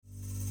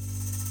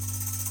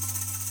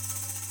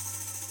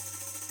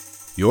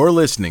You're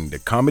listening to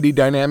Comedy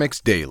Dynamics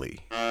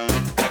Daily.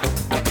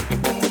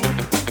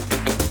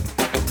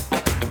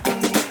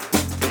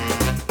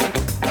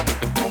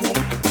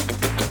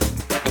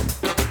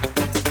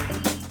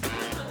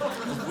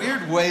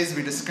 Weird ways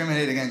we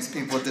discriminate against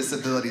people with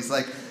disabilities.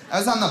 Like, I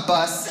was on the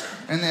bus,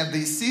 and they have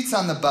these seats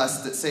on the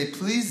bus that say,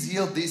 please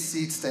yield these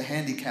seats to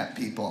handicapped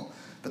people.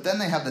 But then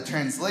they have the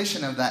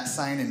translation of that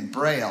sign in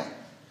Braille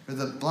for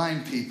the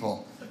blind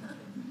people.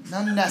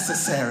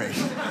 Unnecessary.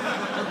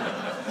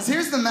 Because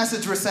here's the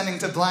message we're sending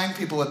to blind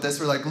people with this.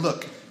 We're like,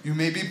 look, you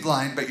may be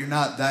blind, but you're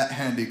not that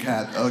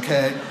handicapped,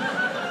 okay?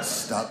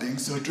 Stop being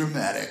so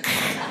dramatic.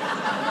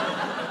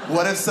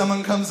 What if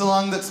someone comes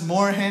along that's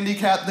more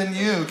handicapped than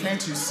you?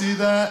 Can't you see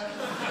that?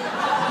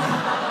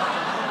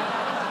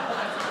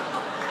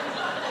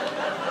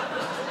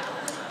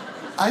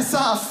 I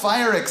saw a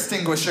fire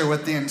extinguisher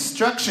with the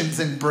instructions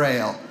in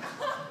Braille.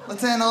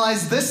 Let's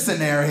analyze this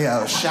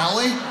scenario, shall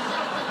we?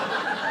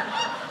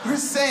 We're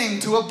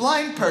saying to a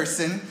blind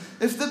person,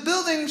 if the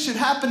building should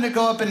happen to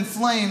go up in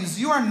flames,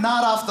 you are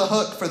not off the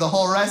hook for the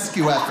whole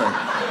rescue effort.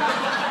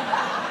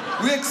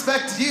 We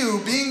expect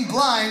you, being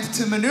blind,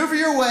 to maneuver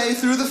your way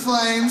through the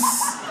flames,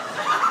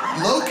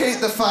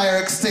 locate the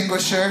fire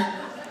extinguisher,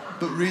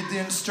 but read the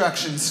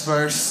instructions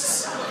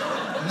first,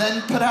 and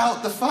then put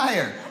out the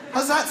fire.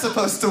 How's that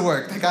supposed to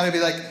work? They gotta be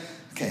like,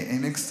 okay,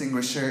 aim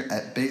extinguisher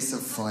at base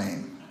of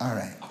flame. All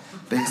right,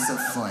 base of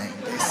flame,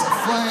 base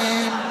of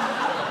flame.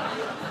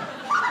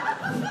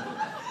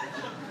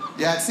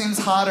 Yeah, it seems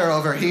hotter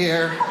over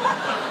here.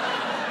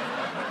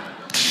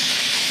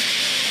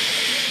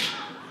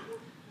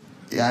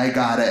 Yeah, I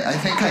got it. I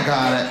think I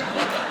got it.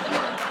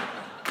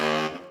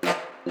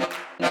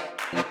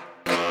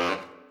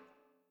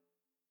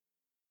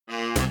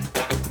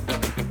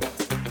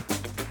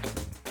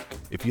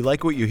 If you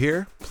like what you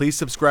hear, please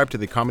subscribe to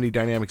the Comedy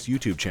Dynamics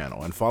YouTube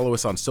channel and follow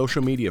us on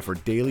social media for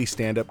daily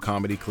stand-up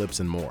comedy clips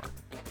and more.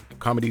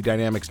 Comedy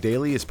Dynamics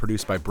Daily is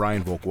produced by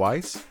Brian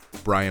Volk-Weiss,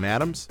 Brian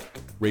Adams,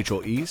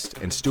 Rachel East,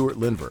 and Stuart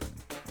Lindver.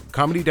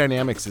 Comedy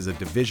Dynamics is a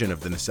division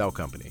of the Nacelle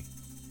Company.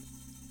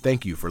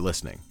 Thank you for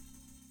listening.